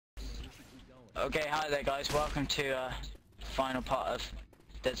Okay, hi there guys, welcome to final part of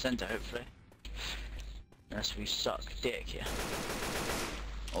Dead Center, hopefully. Unless we suck dick here.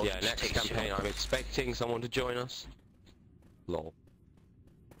 Or yeah, next campaign I'm expecting someone to join us. Lol.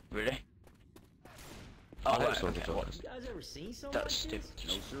 Really? Oh, right, someone to join us. You guys ever seen someone That's like stupid.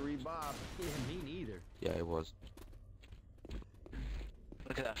 this? No siree, Bob. Yeah, me neither. Yeah, it was.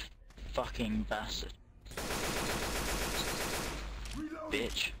 Look at that fucking bastard.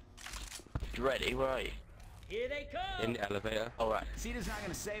 Bitch. You ready? Where are you? Here they come! In the elevator. Alright. Cedar's not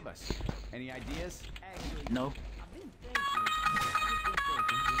gonna save us. Any ideas? Actually, No. I've been thinking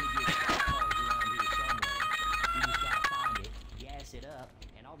Jimmy Gibs around here somewhere. We just gotta find it, gas it up,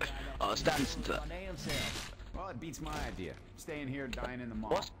 and I'll drive that Oh, it's dancing to that. my damn self. Well, it beats my idea. Staying here, dying in the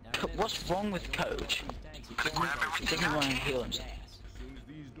mall. What's wrong with Coach? He doesn't want to heal himself. As soon as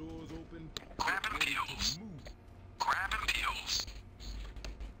these doors open, Grabbing pills. Grabbing pills.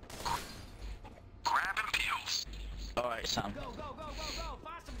 Grabbing pills. Alright, Sam. Go, go, go, go, go!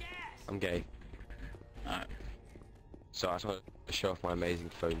 Find some gas! I'm gay. Alright. So I just want to show off my amazing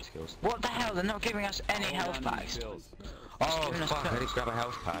phone skills. What the hell? They're not giving us any health packs. Oh giving us fuck, I pills. didn't grab a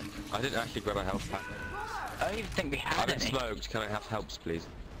health pack. I didn't actually grab a health pack. I don't even think we I had haven't any. smoked, can I have helps please?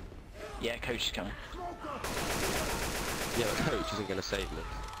 Yeah, Coach is coming. Yeah, but Coach isn't gonna save me.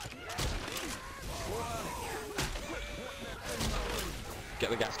 Get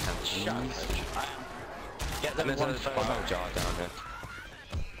the gas can. Shut up, Coach. I am. Get them And one there's a photo. bio jar down here.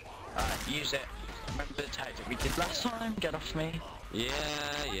 Alright, use it. Remember the tactic we did last time? Get off me. Yeah.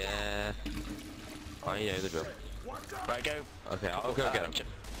 I know the drill. Right, go. Okay, I'll go get him.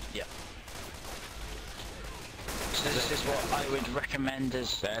 Yeah. So this is what I would recommend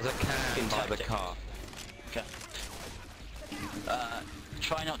as There's a can by the tactic. car. Okay.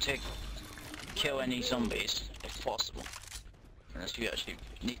 Try not to kill any zombies, if possible. Unless you actually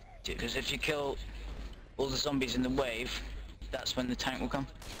need to, because if you kill all the zombies in the wave, that's when the tank will come.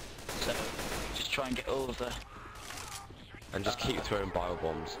 So, just try and get all of the... And just keep throwing bio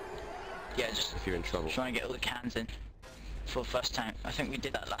bombs Yeah, just if you're in trouble. try and get all the cans in for first tank. I think we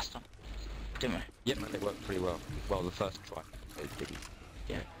did that last time, didn't we? Yep, and it worked pretty well. Well, the first try, it didn't.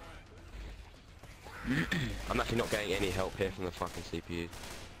 Yeah. I'm actually not getting any help here from the fucking CPU.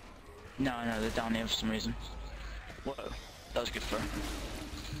 No, they're down here for some reason. Whoa, that was good throw.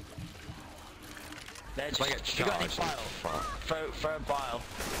 They're If I just, get if you got any charged, bile, fuck. throw a bile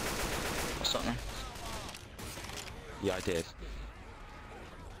or something. Yeah, I did.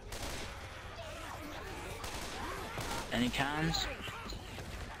 Any cans?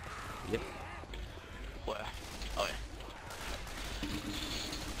 Yep. Where? Oh yeah.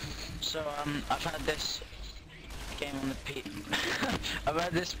 So I've had this game on the I've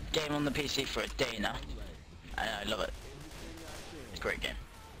had this game on the PC for a day now, and I love it. It's a great game.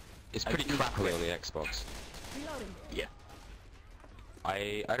 It's pretty crappy on the Xbox. Yeah.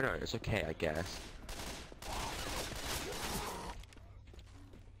 I don't know, it's okay, I guess.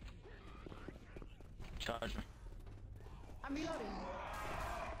 Charge me. I'm reloading.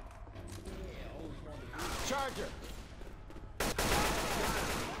 Charger!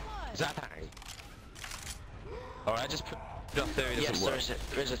 Zapang! Alright, I just put it up there, it Yes, doesn't work.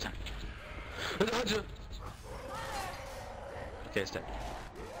 there is a tank. Okay, it's dead.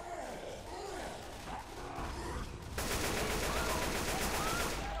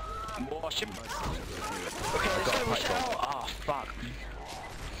 Wash him. Okay, let's got go a wash pipe out. Oh fuck.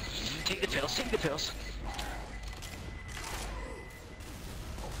 Take the pills, take the pills.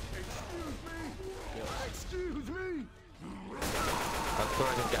 Excuse me! I'm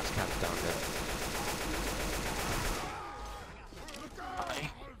throwing a gas can down there. Aye.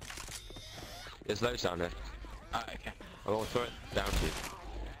 There's loads down there. Alright, okay. I'm gonna throw it down to you.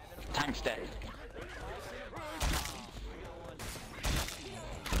 Tank's dead.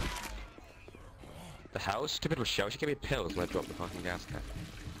 The hell? Stupid Rochelle, she gave me pills when I dropped the fucking gas can.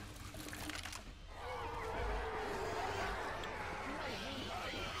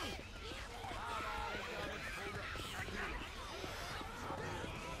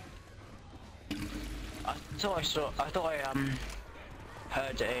 I thought I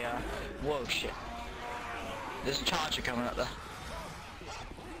heard a whoa shit. There's a charger coming up there.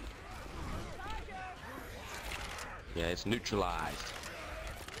 Yeah, it's neutralized.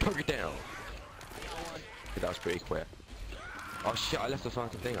 Poke it down. Okay, that was pretty quick. Oh shit, I left the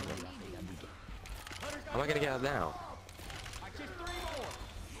fucking thing up there. How am I gonna get out now?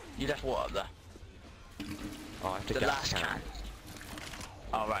 You left what up there? Oh, I have to The gas last can.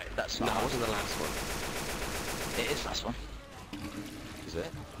 Oh right, that's No, not. it wasn't the last one. It is last one. Is it?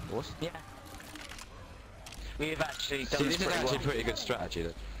 What? Yeah. We've actually done See, this this is pretty actually well. pretty good strategy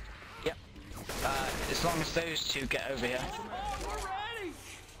then. Yep. as long as those two get over here.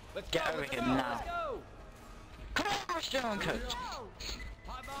 Get over here now. Come on, Mr. Uncut.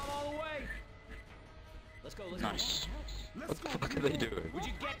 Hot bomb all the way. Let's go. Nice. What the fuck are they doing? Would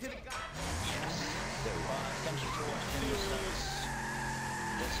you get to the guy? Thank you for watching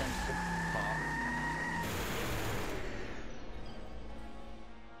this sensitive part.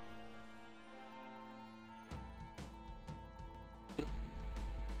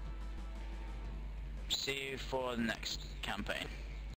 See you for the next campaign.